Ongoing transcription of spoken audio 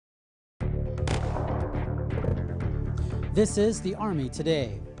This is the Army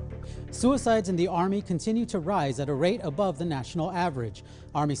Today. Suicides in the Army continue to rise at a rate above the national average.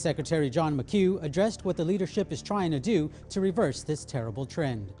 Army Secretary John McHugh addressed what the leadership is trying to do to reverse this terrible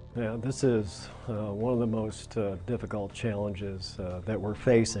trend. Yeah, this is one of the most difficult challenges that we're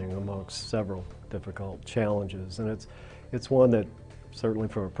facing amongst several difficult challenges. And it's one that certainly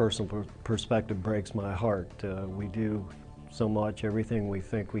from a personal perspective breaks my heart. We do so much, everything we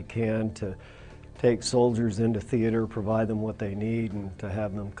think we can to take soldiers into theater, provide them what they need, and to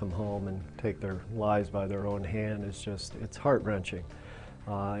have them come home and take their lives by their own hand is just, it's heart-wrenching.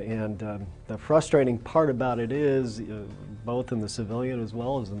 The frustrating part about it is, both in the civilian as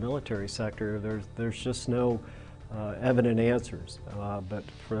well as the military sector, there's just no evident answers. But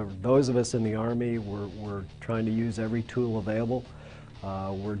for those of us in the Army, we're trying to use every tool available.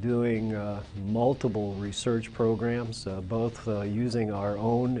 We're doing multiple research programs, both using our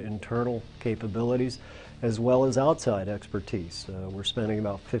own internal capabilities as well as outside expertise. We're spending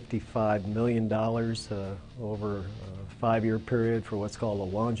about $55 million over a 5-year period for what's called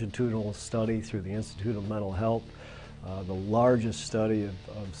a longitudinal study through the Institute of Mental Health, the largest study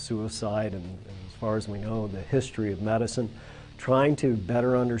of suicide and, as far as we know, the history of medicine, trying to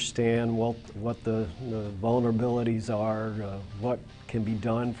better understand what the vulnerabilities are, what can be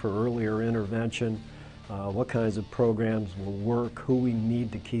done for earlier intervention, what kinds of programs will work, who we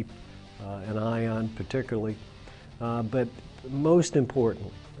need to keep an eye on particularly. But most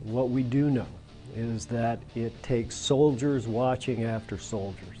importantly, what we do know is that it takes soldiers watching after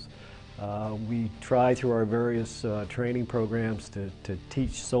soldiers. We try through our various training programs to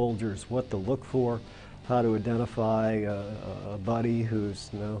teach soldiers what to look for, how to identify a buddy who's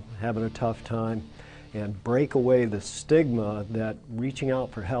having a tough time, and break away the stigma that reaching out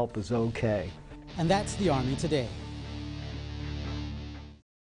for help is okay. And that's the Army Today.